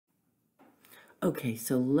Okay,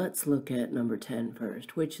 so let's look at number 10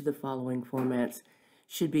 first. Which of the following formats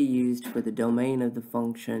should be used for the domain of the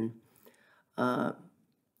function f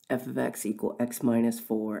of x equal x minus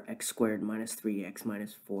 4, x squared minus 3x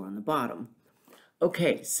minus 4 on the bottom?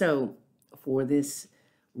 Okay, so for this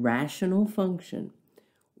rational function,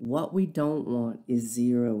 what we don't want is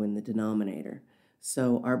 0 in the denominator.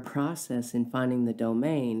 So our process in finding the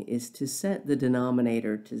domain is to set the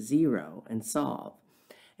denominator to 0 and solve.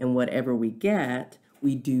 And whatever we get,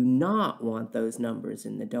 we do not want those numbers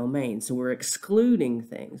in the domain. So we're excluding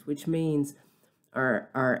things, which means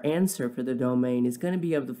our answer for the domain is going to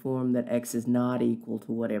be of the form that x is not equal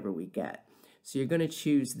to whatever we get. So you're going to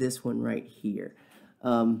choose this one right here.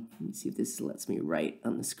 Let me see if this lets me write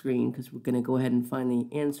on the screen, because we're going to go ahead and find the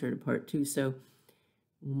answer to part 2. So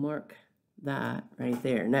we'll mark that right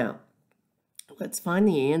there. Now, let's find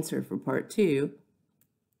the answer for part 2.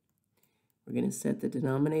 We're going to set the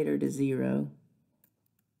denominator to 0.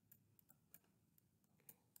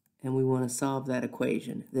 And we want to solve that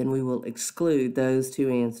equation. Then we will exclude those two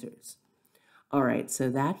answers. All right, so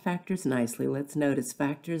that factors nicely. Let's notice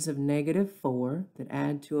factors of -4 that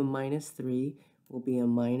add to a -3 will be a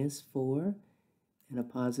 -4 and a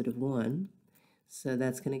 +1. So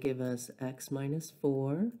that's going to give us x minus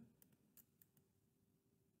 4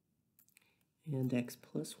 and x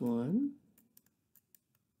plus 1.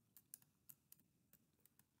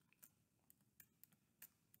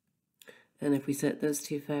 And if we set those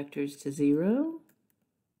two factors to 0,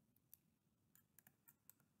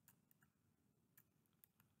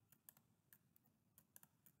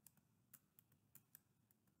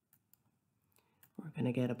 we're going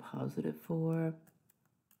to get a +4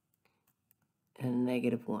 and a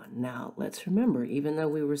 -1. Now, let's remember, even though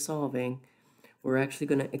we were solving, we're actually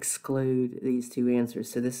going to exclude these two answers.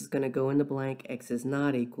 So this is going to go in the blank, x is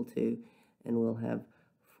not equal to, and we'll have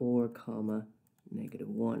 4,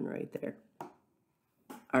 -1 right there.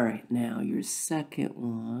 All right, now your second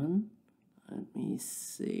one, let me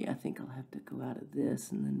see. I think I'll have to go out of this,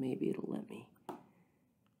 and then maybe it'll let me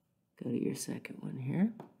go to your second one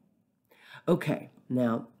here. Okay,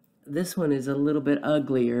 now this one is a little bit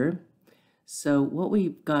uglier. So what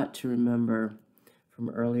we've got to remember from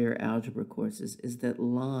earlier algebra courses is that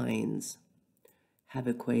lines have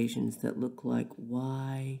equations that look like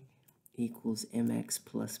y equals mx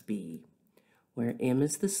plus b, where m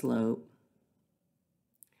is the slope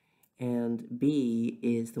and b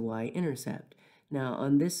is the y-intercept. Now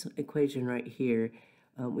on this equation right here,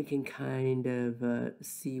 we can kind of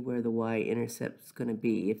see where the y-intercept is going to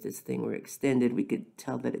be. If this thing were extended, we could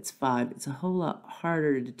tell that it's 5. It's a whole lot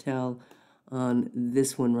harder to tell on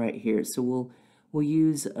this one right here. So we'll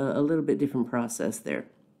use a little bit different process there.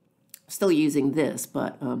 Still using this,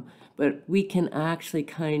 but we can actually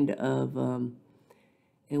kind of, and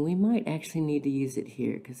we might actually need to use it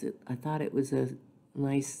here, because I thought it was a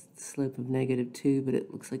nice slope of -2, but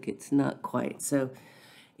it looks like it's not quite. So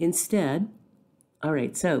instead, all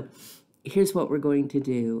right, so here's what we're going to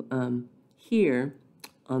do. Here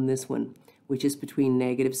on this one, which is between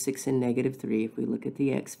 -6 and -3, if we look at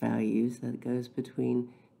the x values, that goes between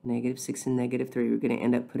 -6 and -3. We're going to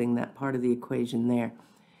end up putting that part of the equation there.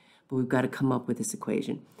 But we've got to come up with this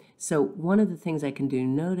equation. So one of the things I can do,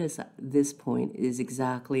 notice this point is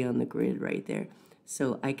exactly on the grid right there.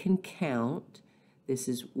 So I can count. This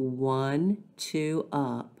is 1, 2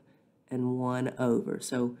 up, and 1 over.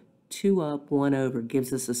 So 2 up, 1 over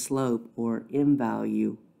gives us a slope, or m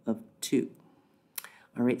value, of 2.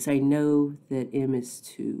 All right, so I know that m is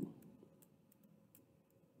 2.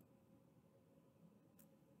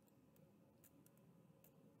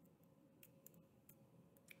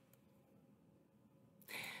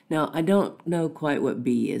 Now, I don't know quite what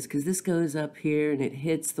b is, because this goes up here and it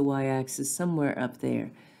hits the y-axis somewhere up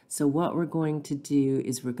there. So what we're going to do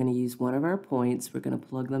is we're going to use one of our points. We're going to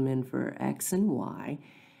plug them in for x and y,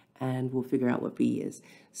 and we'll figure out what b is.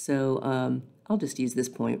 So I'll just use this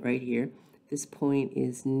point right here. This point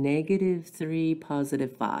is -3,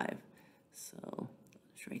 +5. So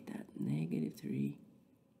let's write that, -3,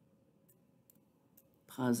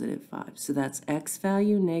 +5. So that's x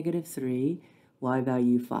value -3, y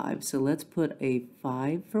value 5. So let's put a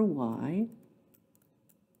 5 for y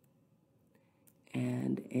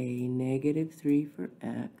and a -3 for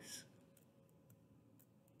x.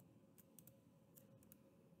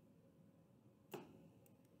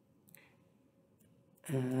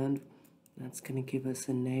 And that's going to give us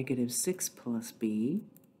a -6 plus b.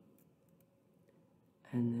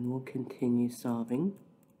 And then we'll continue solving.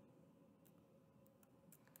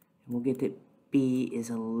 And we'll get that b is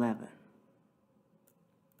 11.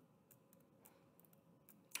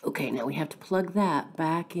 Okay, now we have to plug that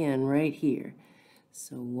back in right here.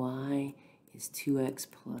 So y is 2x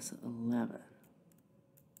plus 11.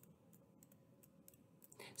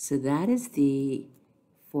 So that is the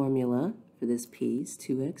formula for this piece.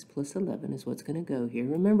 2x plus 11 is what's going to go here.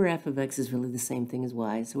 Remember, f of x is really the same thing as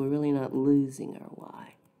y, so we're really not losing our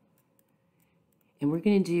y. And we're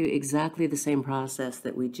going to do exactly the same process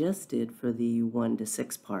that we just did for the 1 to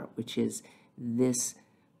 6 part, which is this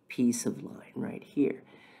piece of line right here.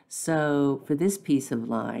 So for this piece of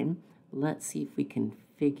line, let's see if we can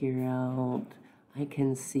figure out, I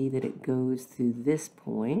can see that it goes through this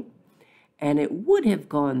point, and it would have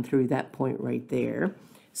gone through that point right there.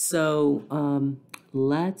 So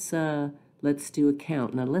let's do a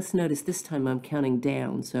count. Now let's notice this time I'm counting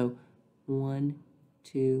down. So 1,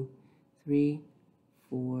 2, 3,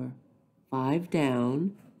 4, 5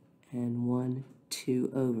 down, and 1,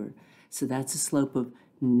 2 over. So that's a slope of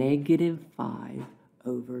negative 5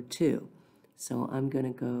 over 2. So I'm going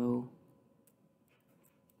to go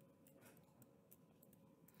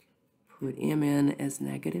put m in as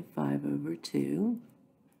negative 5 over 2.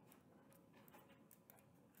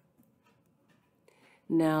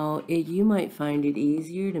 Now, you might find it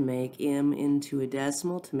easier to make m into a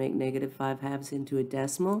decimal, to make negative 5 halves into a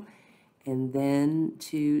decimal, and then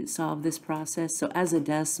to solve this process. So as a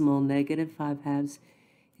decimal, negative 5 halves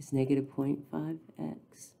is negative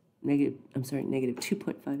 0.5x. Negative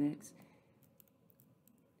 2.5x.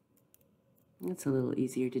 That's a little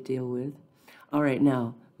easier to deal with. All right,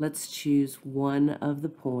 now let's choose one of the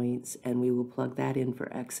points, and we will plug that in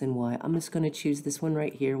for x and y. I'm just going to choose this one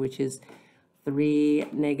right here, which is 3,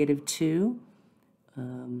 negative 2.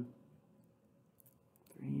 3,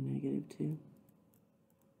 negative 2.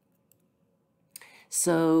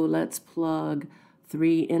 So let's plug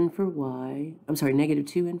 3 in for y. Negative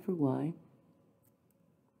 2 in for y.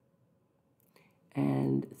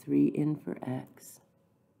 And 3 in for x.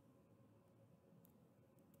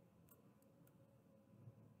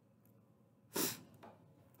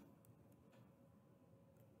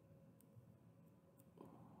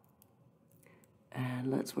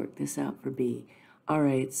 And let's work this out for b. All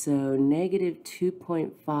right, so negative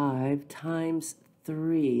 2.5 times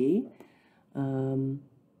 3. And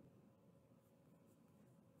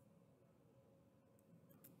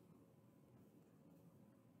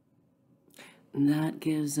that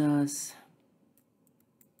gives us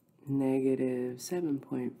negative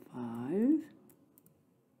 7.5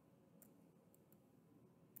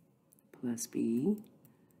 plus b.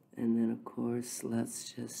 And then, of course,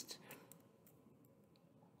 let's just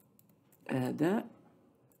add that.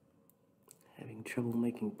 Having trouble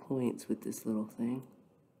making points with this little thing.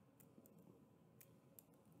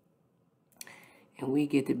 And we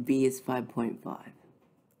get that b is 5.5.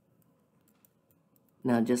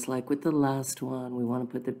 Now, just like with the last one, we want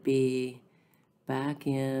to put the b back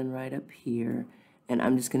in right up here. And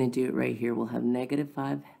I'm just going to do it right here. We'll have negative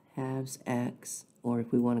 5 halves x, or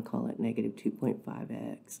if we want to call it negative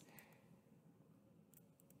 2.5x,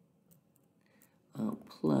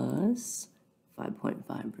 plus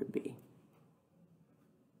 5.5 for b.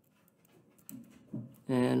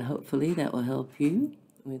 And hopefully that will help you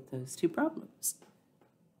with those two problems.